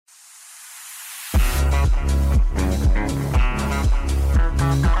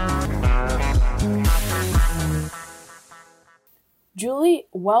Julie,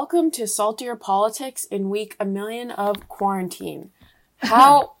 welcome to Saltier Politics in week a million of quarantine.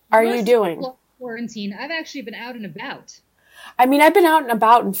 How are you doing? Quarantine. I've actually been out and about. I mean, I've been out and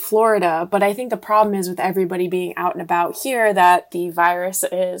about in Florida, but I think the problem is with everybody being out and about here that the virus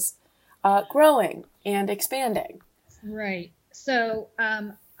is growing and expanding. Right. So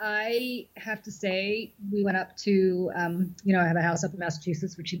I have to say, we went up to, I have a house up in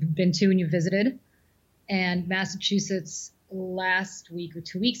Massachusetts, which you've been to and you visited. And Massachusetts last week or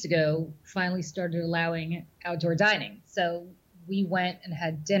 2 weeks ago finally started allowing outdoor dining. So we went and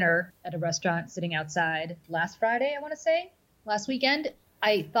had dinner at a restaurant sitting outside last Friday, I want to say, last weekend.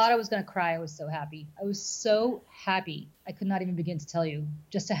 I thought I was going to cry. I was so happy. I was so happy. I could not even begin to tell you,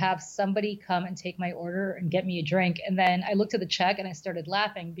 just to have somebody come and take my order and get me a drink. And then I looked at the check and I started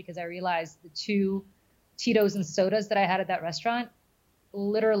laughing because I realized the 2 Tito's and sodas that I had at that restaurant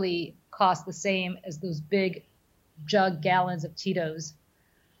literally cost the same as those big jug gallons of Tito's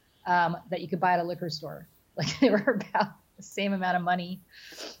that you could buy at a liquor store. Like, they were about the same amount of money.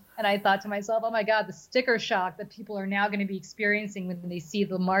 And I thought to myself, oh my God, the sticker shock that people are now going to be experiencing when they see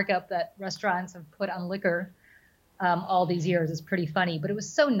the markup that restaurants have put on liquor all these years is pretty funny. But it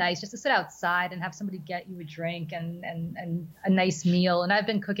was so nice just to sit outside and have somebody get you a drink and a nice meal. And I've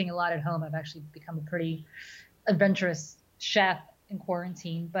been cooking a lot at home. I've actually become a pretty adventurous chef in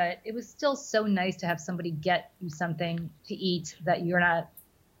quarantine, but it was still so nice to have somebody get you something to eat that you're not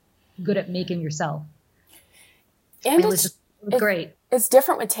good at making yourself. And it was great. It's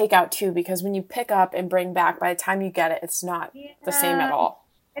different with takeout too, because when you pick up and bring back, by the time you get it, it's not the same at all.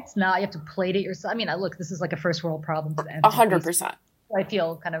 It's not. You have to plate it yourself. I mean, look, this is like a first world problem. 100%. I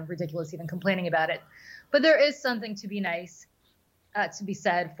feel kind of ridiculous even complaining about it, but there is something to be nice. To be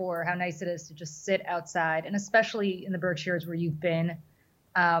said for how nice it is to just sit outside, and especially in the Berkshires where you've been,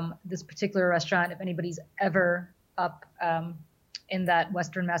 this particular restaurant, if anybody's ever up in that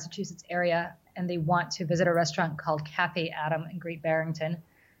Western Massachusetts area and they want to visit a restaurant called Cafe Adam in Great Barrington,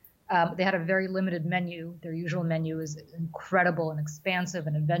 they had a very limited menu. Their usual menu is incredible and expansive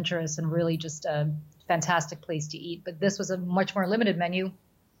and adventurous and really just a fantastic place to eat. But this was a much more limited menu.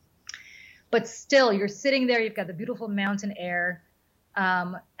 But still, you're sitting there, you've got the beautiful mountain air,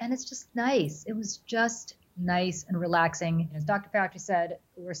 and it's just nice. It was just nice and relaxing. As Dr. Fauci said,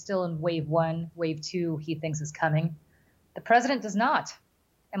 we're still in wave 1. Wave 2, he thinks, is coming. The president does not.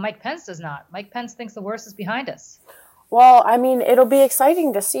 And Mike Pence does not. Mike Pence thinks the worst is behind us. Well, I mean, it'll be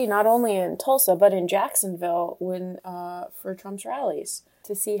exciting to see not only in Tulsa, but in Jacksonville for Trump's rallies,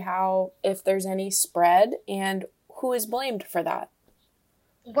 to see how, if there's any spread and who is blamed for that.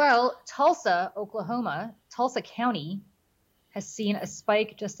 Well, Tulsa, Oklahoma, Tulsa County has seen a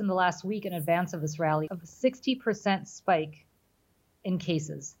spike just in the last week in advance of this rally of a 60% spike in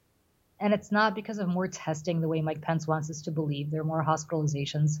cases. And it's not because of more testing the way Mike Pence wants us to believe. There are more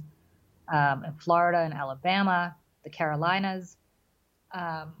hospitalizations in Florida and Alabama, the Carolinas.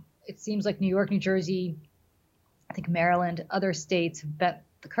 It seems like New York, New Jersey, I think Maryland, other states have bent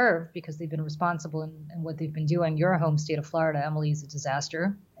the curve because they've been responsible in what they've been doing. Your home state of Florida, Emily, is a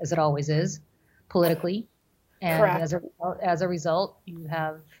disaster, as it always is, politically. And as a result, you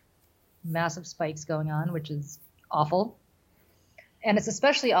have massive spikes going on, which is awful. And it's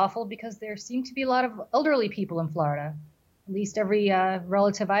especially awful because there seem to be a lot of elderly people in Florida. At least every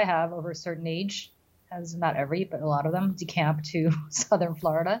relative I have over a certain age has, not every, but a lot of them, decamped to southern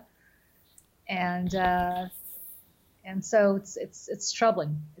Florida. And so it's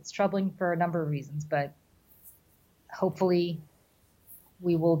troubling. It's troubling for a number of reasons, but hopefully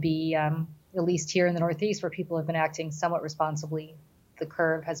we will be, at least here in the Northeast, where people have been acting somewhat responsibly, the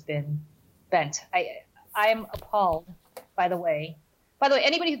curve has been bent. I'm appalled, by the way. By the way,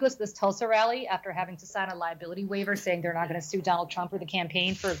 anybody who goes to this Tulsa rally after having to sign a liability waiver saying they're not going to sue Donald Trump or the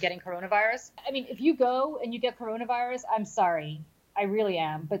campaign for getting coronavirus. I mean, if you go and you get coronavirus, I'm sorry. I really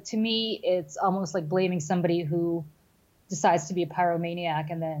am. But to me, it's almost like blaming somebody who decides to be a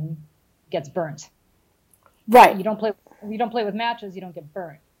pyromaniac and then gets burnt. Right. You don't play with matches, you don't get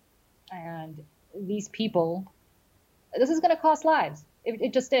burnt. And these people, this is going to cost lives.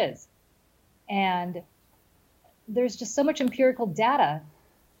 It just is. And there's just so much empirical data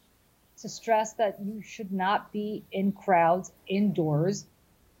to stress that you should not be in crowds indoors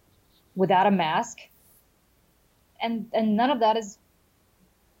without a mask. And none of that is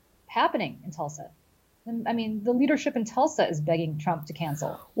happening in Tulsa. I mean, the leadership in Tulsa is begging Trump to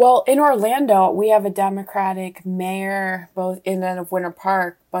cancel. Well, in Orlando, we have a Democratic mayor, both in and of Winter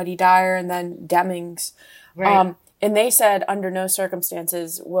Park, Buddy Dyer, and then Demings. Right. And they said under no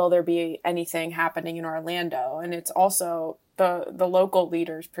circumstances will there be anything happening in Orlando. And it's also the local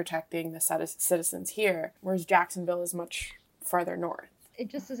leaders protecting the citizens here, whereas Jacksonville is much farther north. It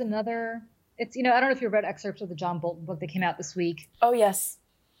just is another, it's, I don't know if you read excerpts of the John Bolton book that came out this week. Oh, yes.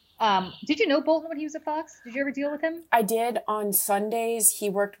 Did you know Bolton when he was at Fox? Did you ever deal with him? I did on Sundays. He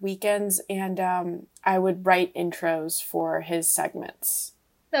worked weekends, and I would write intros for his segments.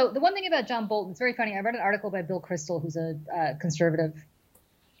 So the one thing about John Bolton, it's very funny. I read an article by Bill Kristol, who's a conservative,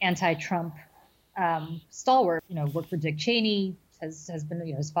 anti-Trump stalwart. Worked for Dick Cheney. Has been,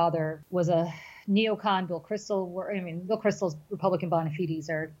 his father was a neocon. Bill Kristol's Republican bona fides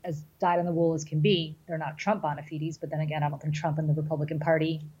are as dyed in the wool as can be. They're not Trump bona fides, but then again, I don't think Trump and the Republican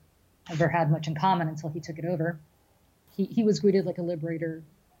Party ever had much in common until he took it over. He was greeted like a liberator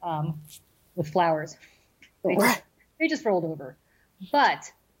with flowers. They just rolled over.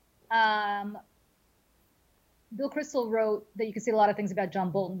 But Bill Kristol wrote that you can say a lot of things about John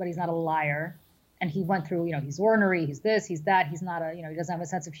Bolton, but he's not a liar. And he went through, he's ornery, he's this, he's that, he's not he doesn't have a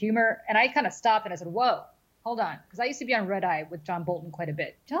sense of humor. And I kind of stopped and I said, whoa, hold on. Because I used to be on Red Eye with John Bolton quite a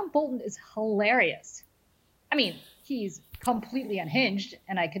bit. John Bolton is hilarious. I mean, he's completely unhinged,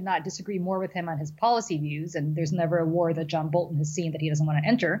 and I could not disagree more with him on his policy views. And there's never a war that John Bolton has seen that he doesn't want to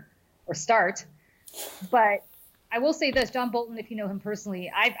enter or start. But I will say this, John Bolton, if you know him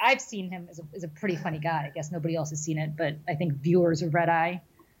personally, I've seen him as a pretty funny guy. I guess nobody else has seen it, but I think viewers of Red Eye,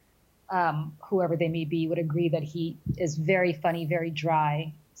 whoever they may be, would agree that he is very funny, very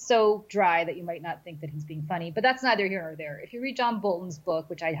dry. So dry that you might not think that he's being funny, but that's neither here nor there. If you read John Bolton's book,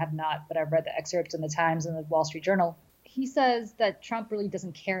 which I have not, but I've read the excerpts in the Times and the Wall Street Journal, he says that Trump really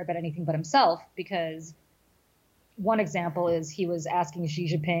doesn't care about anything but himself, because one example is he was asking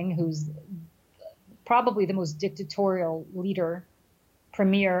Xi Jinping, who's probably the most dictatorial leader,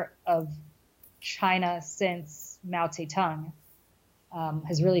 premier of China since Mao Zedong,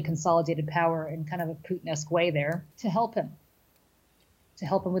 has really consolidated power in kind of a Putin-esque way there, to help him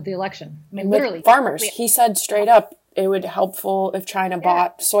with the election. I mean, literally. With farmers. He said straight up it would helpful if China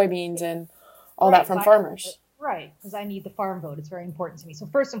bought soybeans and all that from farmers. Right, because I need the farm vote. It's very important to me. So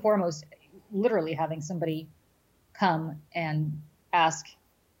first and foremost, literally having somebody come and ask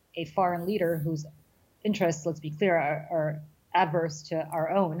a foreign leader whose interests, let's be clear, are adverse to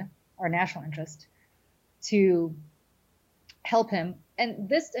our national interest, to help him. And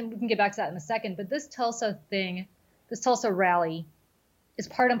we can get back to that in a second, but this Tulsa rally is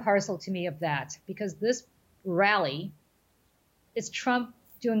part and parcel to me of that, because this rally is Trump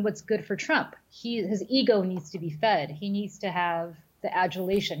doing what's good for Trump. His ego needs to be fed. He needs to have the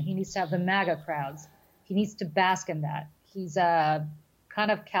adulation. He needs to have the MAGA crowds. He needs to bask in that. He's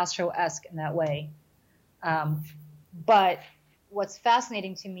kind of Castro-esque in that way. But what's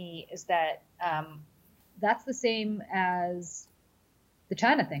fascinating to me is that that's the same as the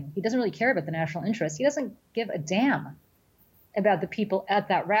China thing. He doesn't really care about the national interest. He doesn't give a damn about the people at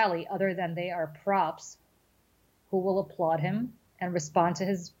that rally, other than they are props who will applaud him and respond to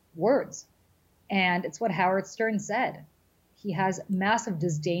his words. And it's what Howard Stern said. He has massive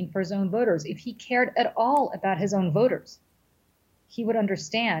disdain for his own voters. If he cared at all about his own voters, he would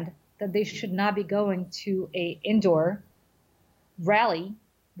understand that they should not be going to an indoor rally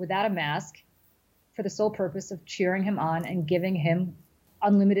without a mask for the sole purpose of cheering him on and giving him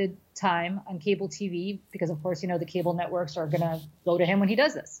unlimited time on cable TV, because of course, the cable networks are going to go to him when he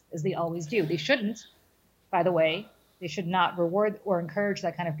does this, as they always do. They shouldn't, by the way. They should not reward or encourage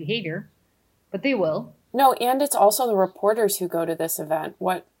that kind of behavior, but they will. No, and it's also the reporters who go to this event.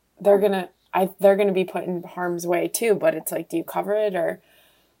 They're gonna be put in harm's way too. But it's like, do you cover it or?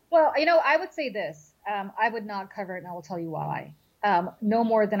 Well, I would say this. I would not cover it, and I will tell you why. No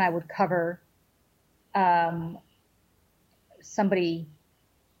more than I would cover somebody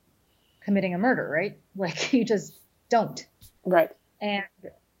committing a murder, right? Like, you just don't. Right.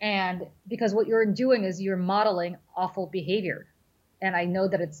 And because what you're doing is you're modeling awful behavior. And I know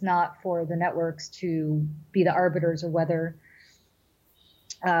that it's not for the networks to be the arbiters of whether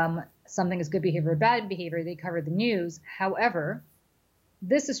something is good behavior or bad behavior. They cover the news. However,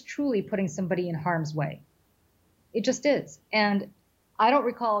 this is truly putting somebody in harm's way. It just is. And I don't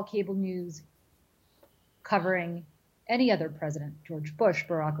recall cable news covering any other president, George Bush,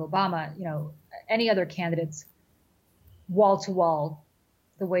 Barack Obama, any other candidates wall to wall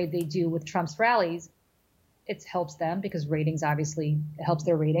the way they do with Trump's rallies. It helps them because ratings, obviously, it helps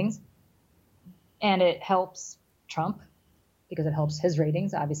their ratings. And it helps Trump because it helps his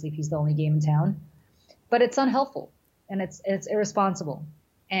ratings, obviously, if he's the only game in town. But it's unhelpful, and it's irresponsible,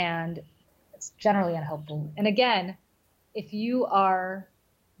 and it's generally unhelpful. And again, if you are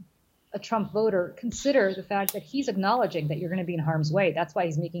a Trump voter, consider the fact that he's acknowledging that you're going to be in harm's way. That's why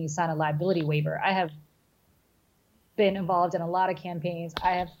he's making you sign a liability waiver. I have been involved in a lot of campaigns.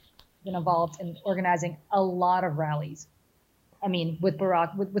 I have been involved in organizing a lot of rallies. I mean, with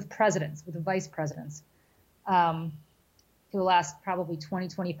Barack, with presidents, with the vice presidents, for the last probably 20,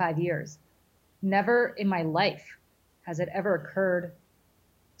 25 years. Never in my life has it ever occurred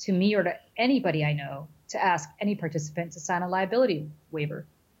to me or to anybody I know to ask any participant to sign a liability waiver.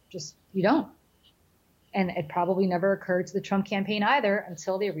 Just, you don't. And it probably never occurred to the Trump campaign either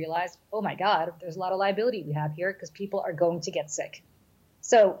until they realized, oh my God, there's a lot of liability we have here because people are going to get sick.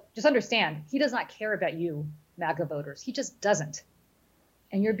 So just understand, he does not care about you, MAGA voters. He just doesn't.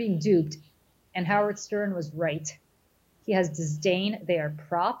 And you're being duped. And Howard Stern was right. He has disdain. They are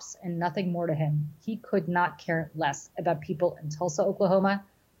props and nothing more to him. He could not care less about people in Tulsa, Oklahoma,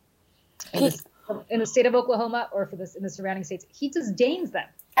 in the state of Oklahoma, or in the surrounding states. He disdains them.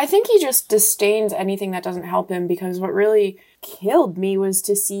 I think he just disdains anything that doesn't help him, because what really killed me was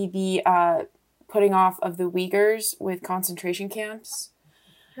to see the putting off of the Uyghurs with concentration camps.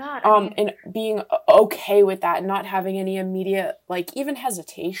 God, and being okay with that and not having any immediate, like, even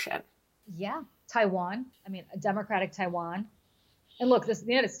hesitation. Yeah. Taiwan. I mean, a democratic Taiwan. And look, the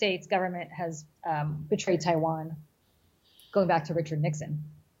United States government has betrayed Taiwan going back to Richard Nixon.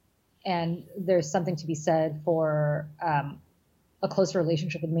 And there's something to be said for a closer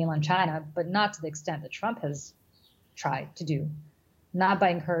relationship with mainland China, but not to the extent that Trump has tried to do, not by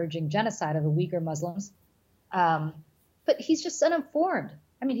encouraging genocide of the Uyghur Muslims. But he's just uninformed.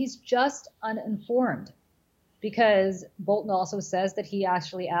 I mean, he's just uninformed, because Bolton also says that he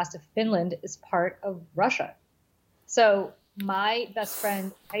actually asked if Finland is part of Russia. So my best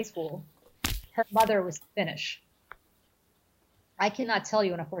friend in high school, her mother was Finnish. I cannot tell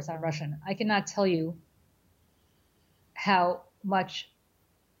you, and of course I'm Russian, I cannot tell you how much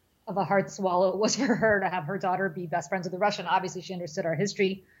of a hard swallow it was for her to have her daughter be best friends with a Russian. Obviously, she understood our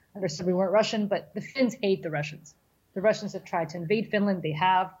history, understood we weren't Russian, but the Finns hate the Russians. The Russians have tried to invade Finland. They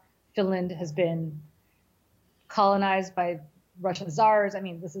have. Finland has been colonized by Russian czars. I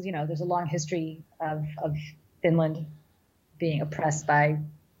mean, this is, there's a long history of Finland being oppressed by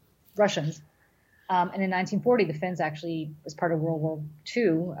Russians. And in 1940, the Finns actually, as part of World War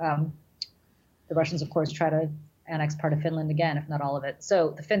II, the Russians, of course, try to annex part of Finland again, if not all of it.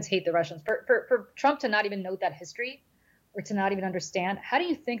 So the Finns hate the Russians. For Trump to not even note that history, or to not even understand, how do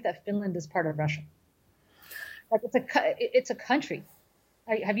you think that Finland is part of Russia? Like, it's a country.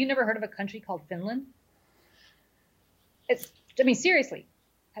 Have you never heard of a country called Finland? Seriously.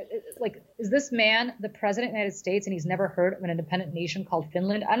 Like, is this man the president of the United States and he's never heard of an independent nation called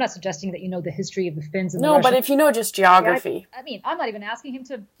Finland? I'm not suggesting that you know the history of the Finns and the Russians. No, but if you know just geography. I'm not even asking him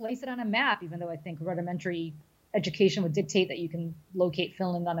to place it on a map, even though I think rudimentary education would dictate that you can locate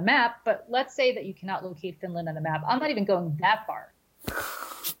Finland on a map. But let's say that you cannot locate Finland on a map. I'm not even going that far.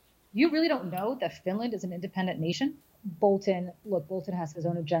 You really don't know that Finland is an independent nation? Bolton has his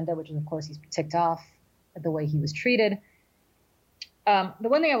own agenda, which is, of course, he's ticked off at the way he was treated. The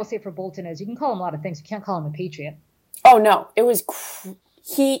one thing I will say for Bolton is you can call him a lot of things. You can't call him a patriot. Oh, no. It was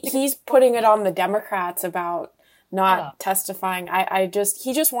he's putting it on the Democrats about not testifying.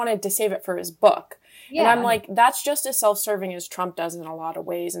 He just wanted to save it for his book. Yeah, and I'm like, that's just as self-serving as Trump does in a lot of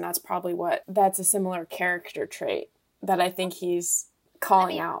ways. And that's probably that's a similar character trait that I think he's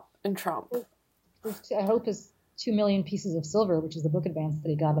calling out in Trump. I hope his 2 million pieces of silver, which is the book advance that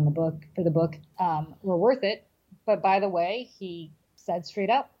he got for the book, were worth it. But by the way, he said straight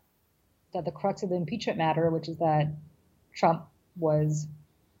up that the crux of the impeachment matter, which is that Trump was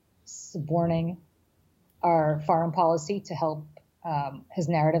suborning our foreign policy to help his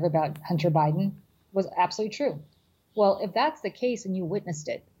narrative about Hunter Biden, was absolutely true. Well, if that's the case and you witnessed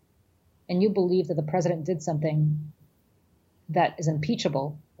it, and you believe that the president did something that is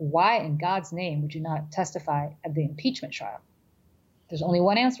impeachable, why in God's name would you not testify at the impeachment trial? There's only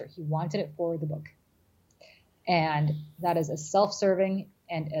one answer. He wanted it for the book. And that is as self-serving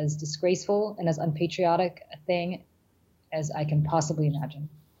and as disgraceful and as unpatriotic a thing as I can possibly imagine.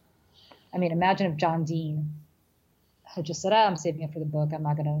 I mean, imagine if John Dean had just said, I'm saving it for the book. I'm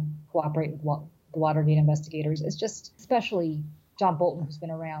not going to cooperate with the Watergate investigators. It's just, especially John Bolton, who's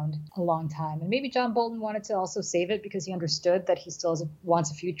been around a long time. And maybe John Bolton wanted to also save it because he understood that he still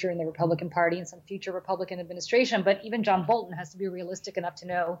wants a future in the Republican Party and some future Republican administration. But even John Bolton has to be realistic enough to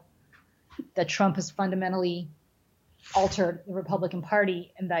know that Trump has fundamentally altered the Republican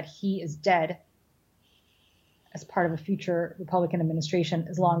Party and that he is dead as part of a future Republican administration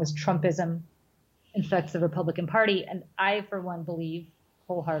as long as Trumpism infects the Republican Party. And I, for one, believe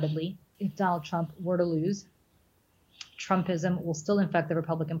wholeheartedly if Donald Trump were to lose, Trumpism will still infect the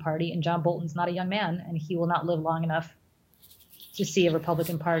Republican Party. And John Bolton's not a young man, and he will not live long enough to see a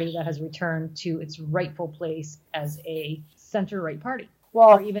Republican Party that has returned to its rightful place as a center-right party.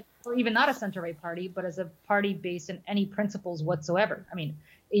 Well, or even not a center-right party, but as a party based in any principles whatsoever. I mean,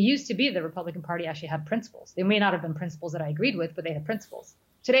 it used to be the Republican Party actually had principles. They may not have been principles that I agreed with, but they had principles.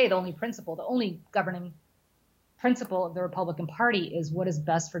 Today, the only governing principle of the Republican Party is what is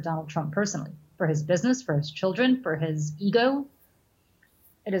best for Donald Trump personally, for his business, for his children, for his ego.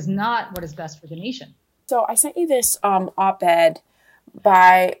 It is not what is best for the nation. So I sent you this op-ed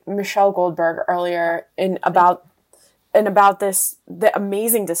by Michelle Goldberg earlier about the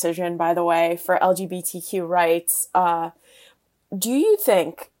amazing decision, by the way, for LGBTQ rights. Do you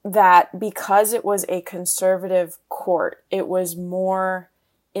think that because it was a conservative court, it was more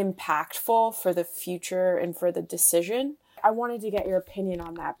impactful for the future and for the decision? I wanted to get your opinion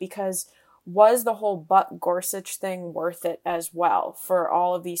on that, because was the whole Buck Gorsuch thing worth it as well for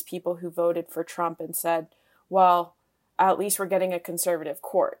all of these people who voted for Trump and said, well, at least we're getting a conservative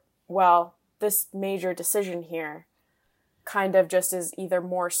court? Well, this major decision here kind of just is either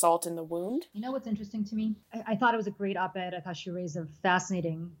more salt in the wound. You know what's interesting to me? I thought it was a great op-ed. I thought she raised a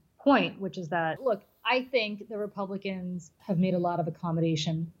fascinating point, which is that, look, I think the Republicans have made a lot of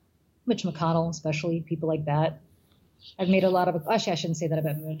accommodation. Mitch McConnell, especially, people like that. I've made a lot of, actually, I shouldn't say that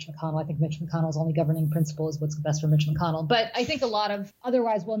about Mitch McConnell. I think Mitch McConnell's only governing principle is what's best for Mitch McConnell. But I think a lot of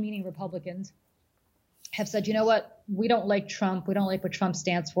otherwise well-meaning Republicans have said, you know what, we don't like Trump. We don't like what Trump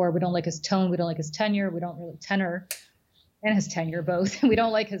stands for. We don't like his tone. We don't like his tenure. We don't really tenor and his tenure both. We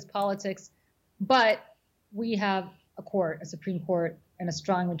don't like his politics. But we have a court, a Supreme Court, and a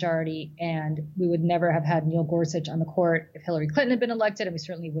strong majority, and we would never have had Neil Gorsuch on the court if Hillary Clinton had been elected, and we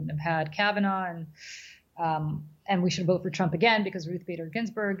certainly wouldn't have had Kavanaugh, and we should vote for Trump again because Ruth Bader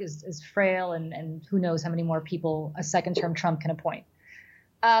Ginsburg is frail, and who knows how many more people a second-term Trump can appoint.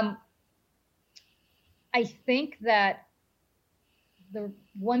 I think that the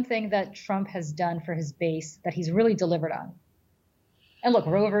one thing that Trump has done for his base that he's really delivered on, and look,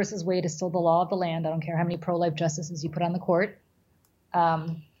 Roe versus Wade is still the law of the land. I don't care how many pro-life justices you put on the court.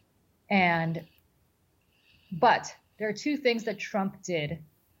 But there are two things that Trump did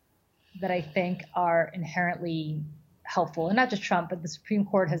that I think are inherently helpful, and not just Trump, but the Supreme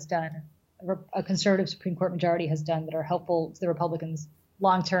Court has done, a conservative Supreme Court majority has done, that are helpful to the Republicans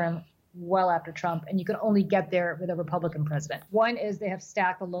long-term, well after Trump, and you can only get there with a Republican president. One is they have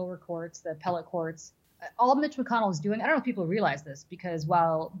stacked the lower courts, the appellate courts. All Mitch McConnell is doing, I don't know if people realize this, because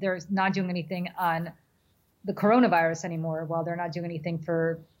while they're not doing anything on the coronavirus anymore, while they're not doing anything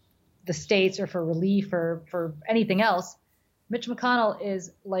for the states or for relief or for anything else, Mitch McConnell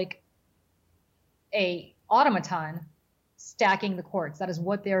is like a automaton stacking the courts. That is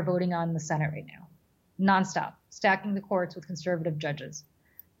what they're voting on in the Senate right now, nonstop, stacking the courts with conservative judges.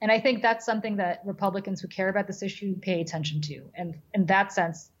 And I think that's something that Republicans who care about this issue pay attention to. And in that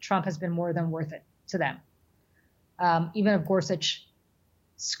sense, Trump has been more than worth it to them. Even if Gorsuch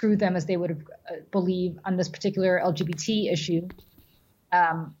screwed them as they would have believe on this particular LGBT issue,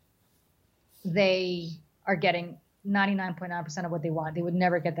 they are getting 99.9% of what they want. They would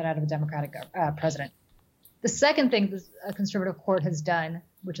never get that out of a Democratic president. The second thing a conservative court has done,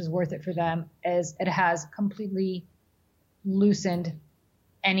 which is worth it for them, is it has completely loosened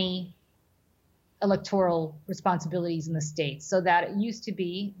any electoral responsibilities in the states, so that it used to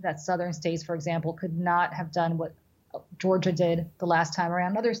be that southern states, for example, could not have done what Georgia did the last time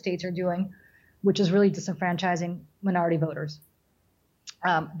around. Other states are doing, which is really disenfranchising minority voters.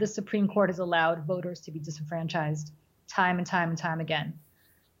 The Supreme Court has allowed voters to be disenfranchised time and time and time again.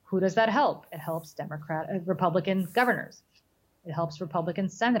 Who does that help? It helps Republican governors. It helps Republican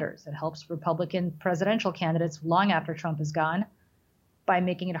senators. It helps Republican presidential candidates long after Trump is gone, by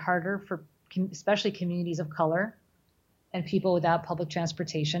making it harder for especially communities of color and people without public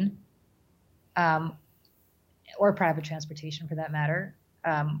transportation, or private transportation for that matter,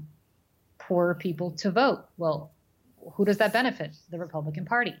 poor people to vote. Well, who does that benefit? The Republican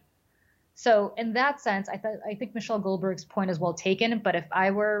Party. So in that sense, I think Michelle Goldberg's point is well taken, but if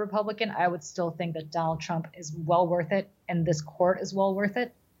I were a Republican, I would still think that Donald Trump is well worth it, and this court is well worth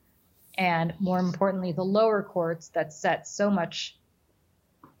it. And more importantly, the lower courts that set so much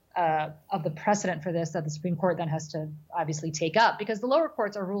of the precedent for this that the Supreme Court then has to obviously take up, because the lower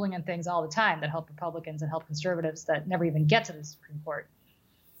courts are ruling on things all the time that help Republicans and help conservatives that never even get to the Supreme Court.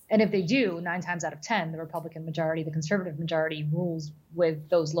 And if they do, 9 times out of 10, the Republican majority, the conservative majority rules with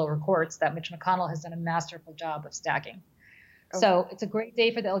those lower courts that Mitch McConnell has done a masterful job of stacking. Okay. So it's a great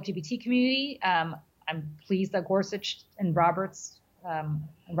day for the LGBT community. I'm pleased that Gorsuch and Roberts,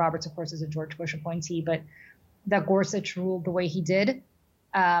 of course, is a George Bush appointee, but that Gorsuch ruled the way he did.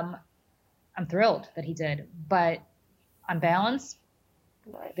 I'm thrilled that he did, but on balance,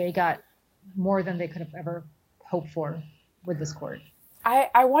 they got more than they could have ever hoped for with this court.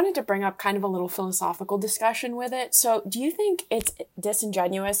 I wanted to bring up kind of a little philosophical discussion with it. So, do you think it's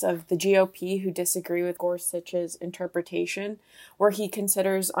disingenuous of the GOP who disagree with Gorsuch's interpretation, where he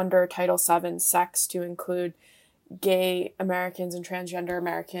considers under Title VII sex to include gay Americans and transgender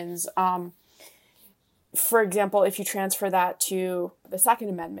Americans? For example, if you transfer that to the Second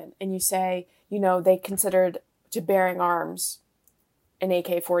Amendment and you say, they considered to bearing arms an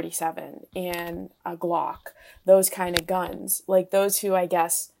AK-47 and a Glock, those kind of guns, like those who, I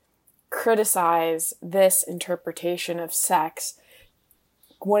guess, criticize this interpretation of sex,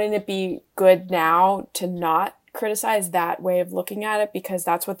 wouldn't it be good now to not criticize that way of looking at it, because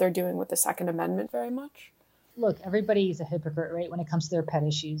that's what they're doing with the Second Amendment very much? Look, everybody's a hypocrite, right, when it comes to their pet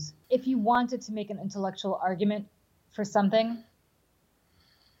issues. If you wanted to make an intellectual argument for something,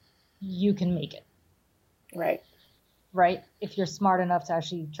 you can make it. Right? If you're smart enough to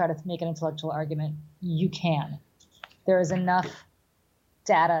actually try to make an intellectual argument, you can. There is enough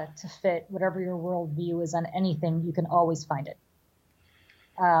data to fit whatever your worldview is on anything. You can always find it.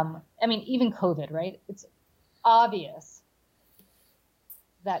 Even COVID, right? It's obvious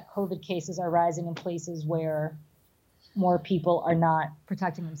that COVID cases are rising in places where more people are not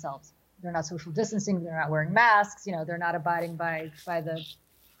protecting themselves. They're not social distancing. They're not wearing masks. They're not abiding by the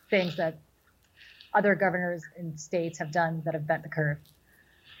things that other governors in states have done that have bent the curve,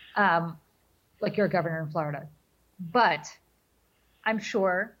 like your governor in Florida. But I'm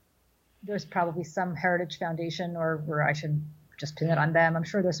sure there's probably some Heritage Foundation, or I should just pin it on them. I'm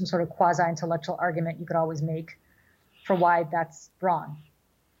sure there's some sort of quasi-intellectual argument you could always make for why that's wrong.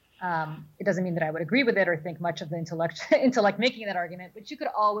 It doesn't mean that I would agree with it or think much of the intellect making that argument, but you could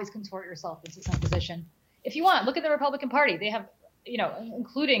always contort yourself into some position. If you want, look at the Republican Party. They have,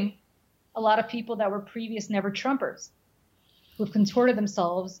 including a lot of people that were previous never Trumpers who've contorted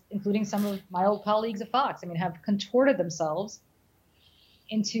themselves, including some of my old colleagues at Fox, have contorted themselves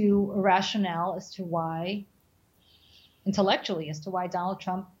into a rationale intellectually as to why Donald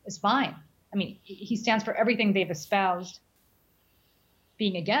Trump is fine. He stands for everything they've espoused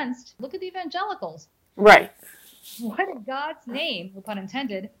being against. Look at the evangelicals. Right. What in God's name, no pun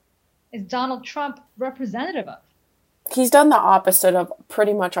intended, is Donald Trump representative of? He's done the opposite of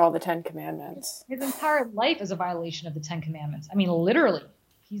pretty much all the 10 Commandments. His entire life is a violation of the 10 Commandments. Literally.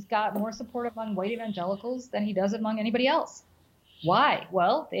 He's got more support among white evangelicals than he does among anybody else. Why?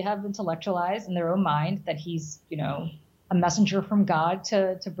 Well, they have intellectualized in their own mind that he's, a messenger from God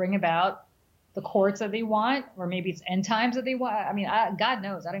to bring about the courts that they want, or maybe it's end times that they want. God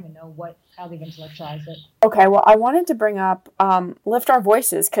knows. I don't even know how they've intellectualized it. Okay, well, I wanted to bring up Lift Our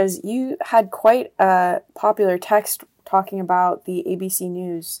Voices, because you had quite a popular text talking about the ABC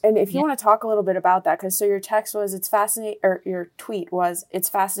News. And if you want to talk a little bit about that, because your text was, your tweet was, it's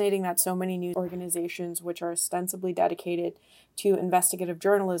fascinating that so many news organizations, which are ostensibly dedicated to investigative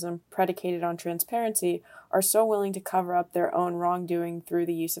journalism predicated on transparency, are so willing to cover up their own wrongdoing through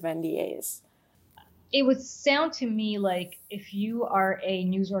the use of NDAs. It would sound to me like if you are a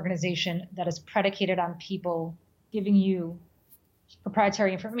news organization that is predicated on people giving you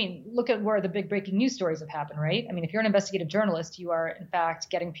proprietary information. Look at where the big breaking news stories have happened, right? If you're an investigative journalist, you are in fact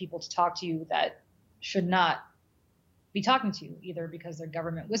getting people to talk to you that should not be talking to you, either because they're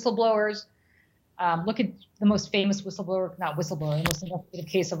government whistleblowers. Look at the most famous the most investigative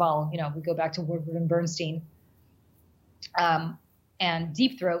case of all. We go back to Woodward and Bernstein. And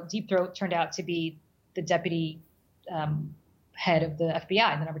Deep Throat. Deep Throat turned out to be the deputy head of the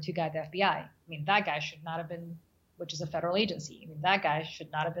FBI, the number 2 guy at the FBI. That guy should not have been, which is a federal agency. That guy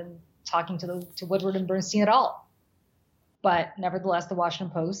should not have been talking to Woodward and Bernstein at all. But nevertheless, the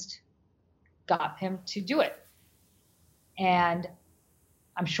Washington Post got him to do it. And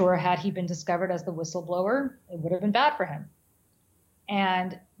I'm sure had he been discovered as the whistleblower, it would have been bad for him.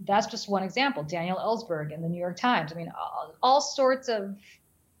 And that's just one example. Daniel Ellsberg in the New York Times. All sorts of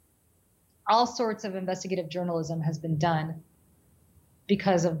investigative journalism has been done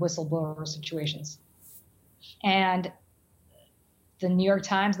because of whistleblower situations. And the New York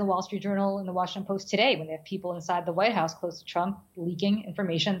Times, the Wall Street Journal, and the Washington Post today, when they have people inside the White House close to Trump leaking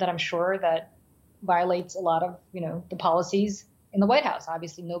information that I'm sure that violates a lot of, the policies in the White House.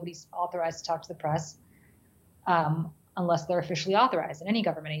 Obviously, nobody's authorized to talk to the press unless they're officially authorized in any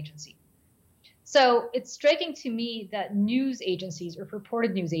government agency. So it's striking to me that news agencies or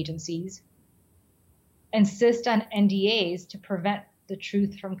purported news agencies insist on NDAs to prevent the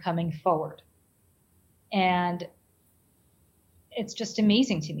truth from coming forward. And it's just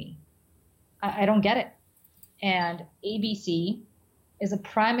amazing to me. I don't get it. And ABC is a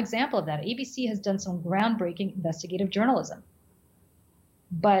prime example of that. ABC has done some groundbreaking investigative journalism.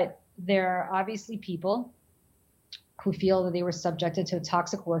 But there are obviously people who feel that they were subjected to a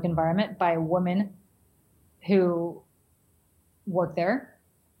toxic work environment by a woman who worked there,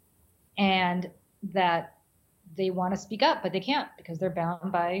 and that they want to speak up, but they can't because they're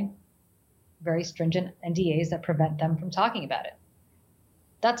bound by very stringent NDAs that prevent them from talking about it.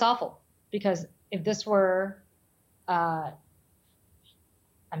 That's awful, because if this were, I'm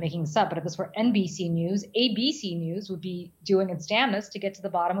making this up, but if this were NBC News, ABC News would be doing its damnedest to get to the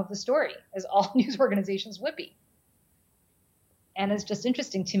bottom of the story, as all news organizations would be. And it's just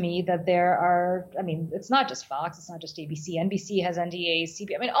interesting to me that there are, I mean, it's not just Fox, it's not just ABC. NBC has NDAs,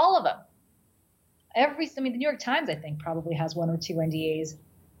 CBS, I mean, all of them. The New York Times, I think, probably has 1 or 2 NDAs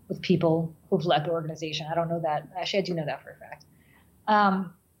with people who've left the organization. I don't know that. Actually, I do know that for a fact.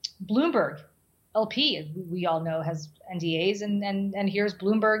 Bloomberg, LP, we all know, has NDAs, and here's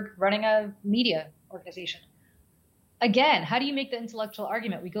Bloomberg running a media organization. Again, how do you make the intellectual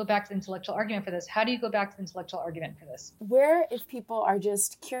argument? We go back to the intellectual argument for this. How do you go back to the intellectual argument for this? Where, if people are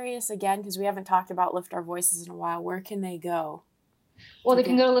just curious again, because we haven't talked about Lift Our Voices in a while, where can they go? Well, they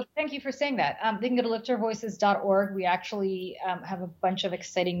can go to, thank you for saying that. They can go to liftourvoices.org. We actually have a bunch of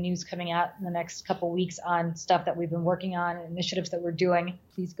exciting news coming out in the next couple of weeks on stuff that we've been working on and initiatives that we're doing.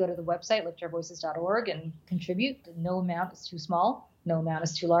 Please go to the website, liftourvoices.org, and contribute. No amount is too small. No amount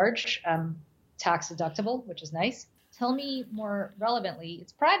is too large. Tax deductible, which is nice. Tell me more relevantly,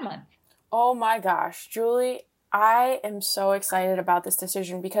 it's Pride Month. Oh my gosh, Julie, I am so excited about this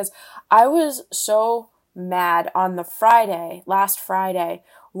decision because I was so mad on the last Friday,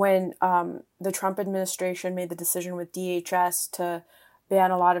 when the Trump administration made the decision with DHS to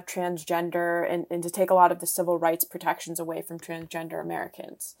ban a lot of transgender and to take a lot of the civil rights protections away from transgender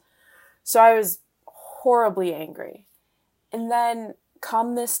Americans. So I was horribly angry. And then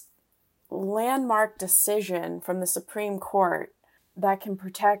come this landmark decision from the Supreme Court that can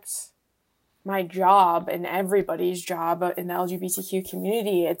protect my job and everybody's job in the LGBTQ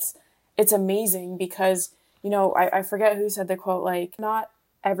community. It's amazing because, I forget who said the quote, like, not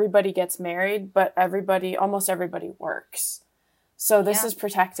everybody gets married, but almost everybody works. So this is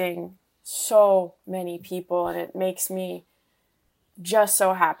protecting so many people, and it makes me just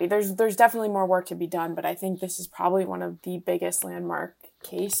so happy. There's definitely more work to be done, but I think this is probably one of the biggest landmark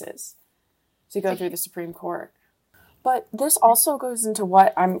cases to go through the Supreme Court. But this also goes into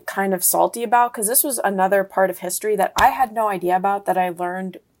what I'm kind of salty about, because this was another part of history that I had no idea about, that I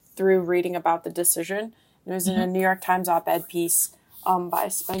learned through reading about the decision. It was in a New York Times op-ed piece by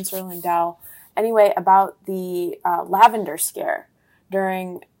Spencer Lindell. Anyway, about the lavender scare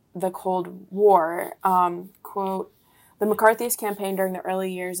during the Cold War. Quote, the McCarthyist campaign during the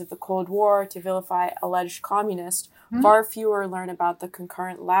early years of the Cold War to vilify alleged communists, far fewer learn about the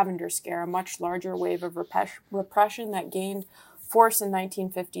concurrent lavender scare, a much larger wave of repression that gained force in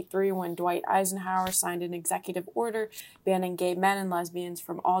 1953 when Dwight Eisenhower signed an executive order banning gay men and lesbians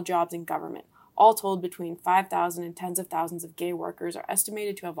from all jobs in government. All told, between 5,000 and tens of thousands of gay workers are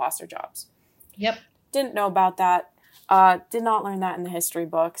estimated to have lost their jobs. Yep. Didn't know about that. Did not learn that in the history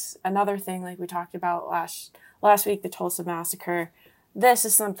books. Another thing, like we talked about last week, the Tulsa Massacre. This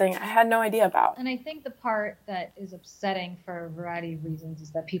is something I had no idea about. And I think the part that is upsetting for a variety of reasons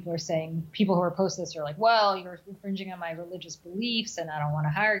is that people who are opposed to this are like, well, you're infringing on my religious beliefs, and I don't want to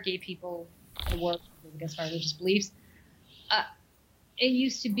hire gay people to work against my religious beliefs. It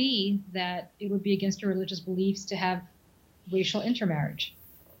used to be that it would be against your religious beliefs to have racial intermarriage,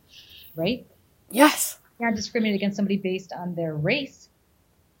 right? Yes. You can't discriminate against somebody based on their race.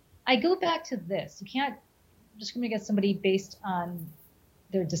 I go back to this. You can't discriminate against somebody based on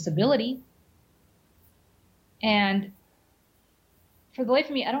their disability. And for the life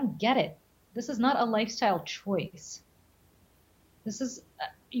of me, I don't get it. This is not a lifestyle choice. This is,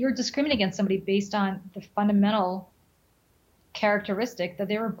 you're discriminating against somebody based on the fundamental characteristic that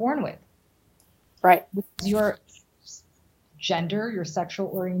they were born with. Right. Your gender, your sexual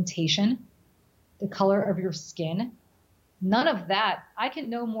orientation, the color of your skin. None of that. I can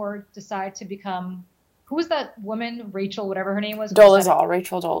no more decide to become, who was that woman, Rachel, whatever her name was? Dolezal,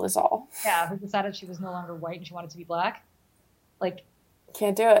 Rachel Dolezal. Yeah, who decided she was no longer white and she wanted to be black. Like,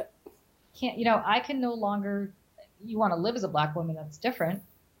 can't do it. I can no longer, you want to live as a black woman, that's different.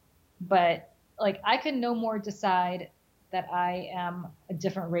 But like, I can no more decide that I am a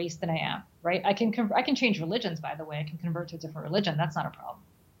different race than I am, right? I can change religions, by the way. I can convert to a different religion. That's not a problem.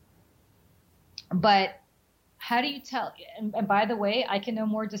 But how do you tell? And by the way, I can no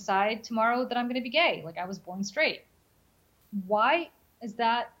more decide tomorrow that I'm going to be gay. Like, I was born straight. Why is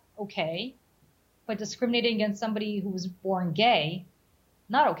that okay? But discriminating against somebody who was born gay,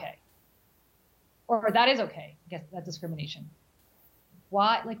 not okay. Or that is okay, I guess, that discrimination.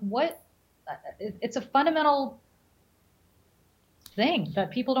 Why? Like, what? It's a fundamental thing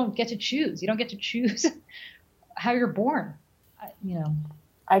that people don't get to choose. You don't get to choose how you're born. You know.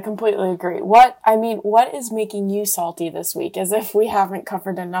 I completely agree. What is making you salty this week? As if we haven't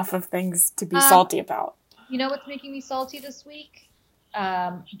covered enough of things to be salty about. You know what's making me salty this week?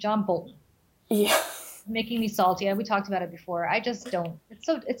 John Bolton. Yeah. Making me salty. And we talked about it before. I just don't.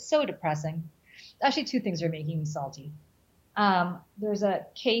 It's so depressing. Actually, two things are making me salty. There's a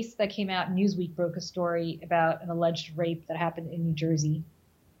case that came out. Newsweek broke a story about an alleged rape that happened in New Jersey.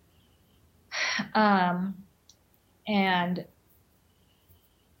 And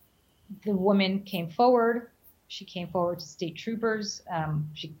the woman came forward. She came forward to state troopers.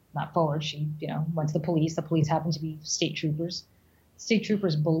 She went to the police. The police happened to be state troopers. State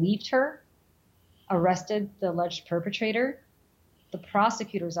troopers believed her, arrested the alleged perpetrator. The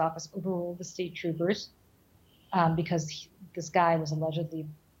prosecutor's office overruled the state troopers because this guy was allegedly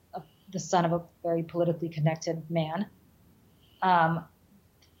the son of a very politically connected man.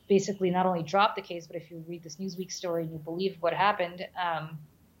 Basically, not only dropped the case, but if you read this Newsweek story and you believe what happened,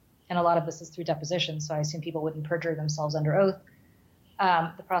 and a lot of this is through depositions, so I assume people wouldn't perjure themselves under oath.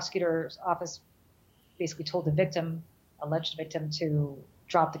 The prosecutor's office basically told the victim, alleged victim, to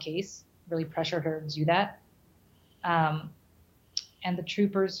drop the case, really pressured her to do that. And the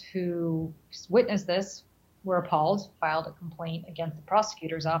troopers who witnessed this were appalled, filed a complaint against the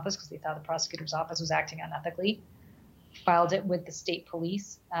prosecutor's office because they thought the prosecutor's office was acting unethically, filed it with the state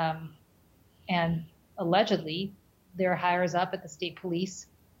police, and allegedly their higher up at the state police,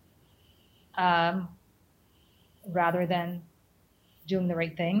 rather than doing the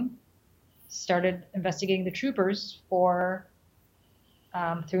right thing, started investigating the troopers for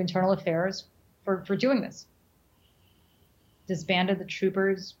through internal affairs for doing this. Disbanded the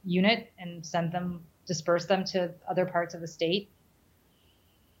troopers unit and dispersed them to other parts of the state.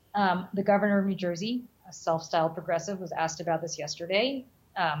 The governor of New Jersey, a self-styled progressive, was asked about this yesterday,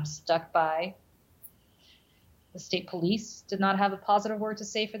 stuck by the state police, did not have a positive word to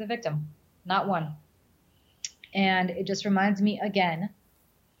say for the victim. Not one. And it just reminds me again,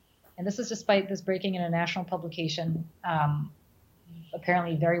 and this is despite this breaking in a national publication,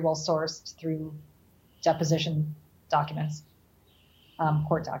 apparently very well sourced through deposition documents,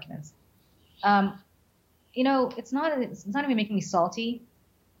 court documents. It's not even making me salty.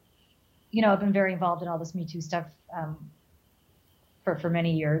 I've been very involved in all this Me Too stuff for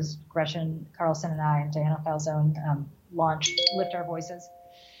many years. Gretchen Carlson and I and Diana Falzone launched Lift Our Voices.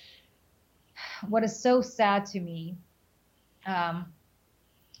 What is so sad to me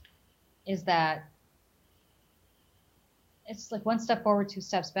is that it's like one step forward, two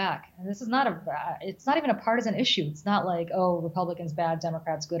steps back. And this is it's not even a partisan issue. It's not like, oh, Republicans bad,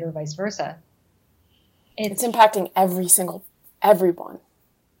 Democrats good, or vice versa. It's impacting everyone.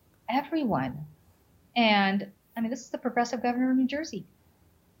 Everyone. And this is the progressive governor of New Jersey.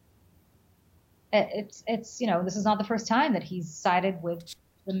 It's this is not the first time that he's sided with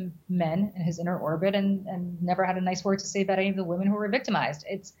the men in his inner orbit and never had a nice word to say about any of the women who were victimized.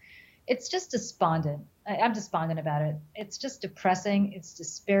 It's just despondent. I'm despondent about it. It's just depressing. It's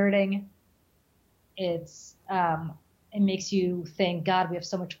dispiriting. It makes you think, God, we have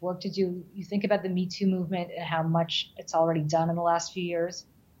so much work to do. You think about the Me Too movement and how much it's already done in the last few years.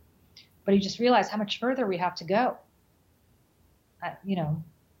 But you just realize how much further we have to go.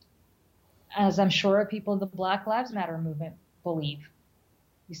 As I'm sure people in the Black Lives Matter movement believe.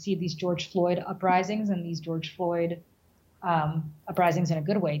 You see these George Floyd uprisings and these George Floyd uprisings in a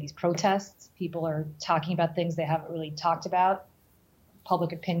good way, these protests. People are talking about things they haven't really talked about.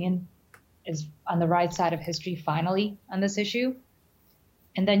 Public opinion is on the right side of history finally on this issue.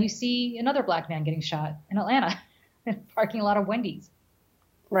 And then you see another black man getting shot in Atlanta in a parking lot of Wendy's.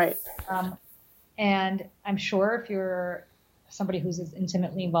 Right. And I'm sure if you're somebody who's as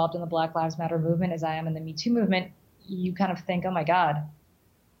intimately involved in the Black Lives Matter movement as I am in the Me Too movement, you kind of think, oh my God,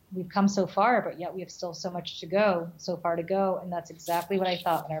 we've come so far, but yet we have still so far to go. And that's exactly what I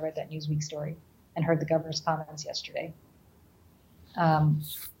thought when I read that Newsweek story and heard the governor's comments yesterday.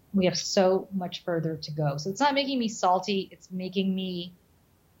 We have so much further to go. So it's not making me salty. It's making me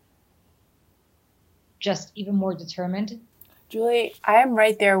just even more determined. Julie, I am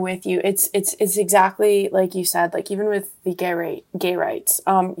right there with you. It's exactly like you said, like even with the gay rights,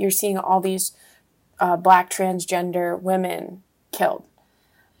 you're seeing all these Black transgender women killed.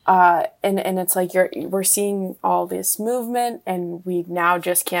 And it's like we're seeing all this movement and we now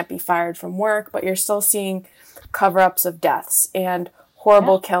just can't be fired from work, but you're still seeing cover-ups of deaths and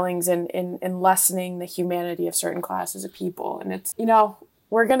horrible killings and lessening the humanity of certain classes of people. And it's,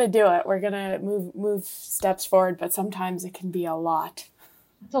 we're going to do it. We're going to move steps forward, but sometimes it can be a lot.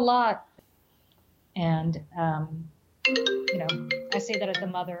 It's a lot. And You know, I say that as the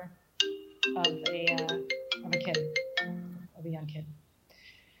mother of a kid, of a young kid.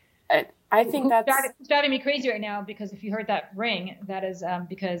 I think that's driving me crazy right now, because if you heard that ring, that is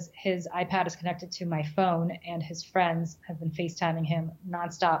because his iPad is connected to my phone, and his friends have been FaceTiming him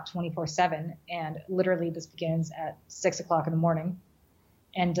nonstop 24/7. And literally this begins at 6 o'clock in the morning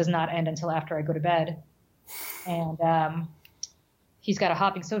and does not end until after I go to bed. And he's got a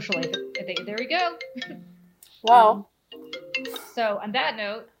hopping social life. There we go. Wow. So on that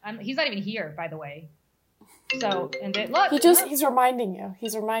note, he's not even here, by the way. So, and look, he's reminding you.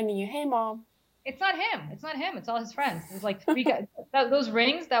 He's reminding you, hey, Mom. It's not him. It's not him. It's all his friends. There's like 3 guys. Those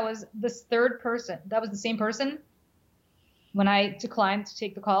rings, that was this third person. That was the same person. When I declined to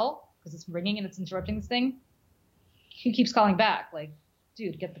take the call because it's ringing and it's interrupting this thing, he keeps calling back. Like,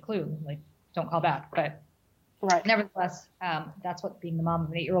 dude, get the clue. Like, don't call back. But right. Nevertheless, that's what being the mom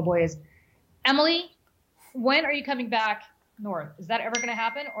of an 8-year-old boy is. Emily, when are you coming back north? Is that ever going to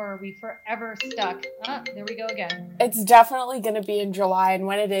happen, or are we forever stuck? There we go again. It's definitely going to be in July, and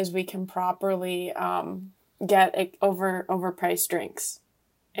when it is, we can properly get overpriced drinks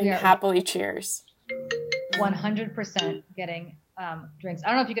and happily cheers. 100% getting drinks. I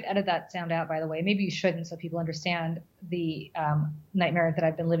don't know if you could edit that sound out, by the way. Maybe you shouldn't, so people understand the nightmare that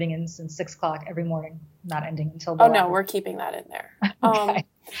I've been living in since 6 o'clock every morning, not ending until. Oh no, we're keeping that in there. Okay.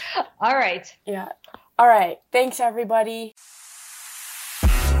 All right. Yeah. All right. Thanks, everybody.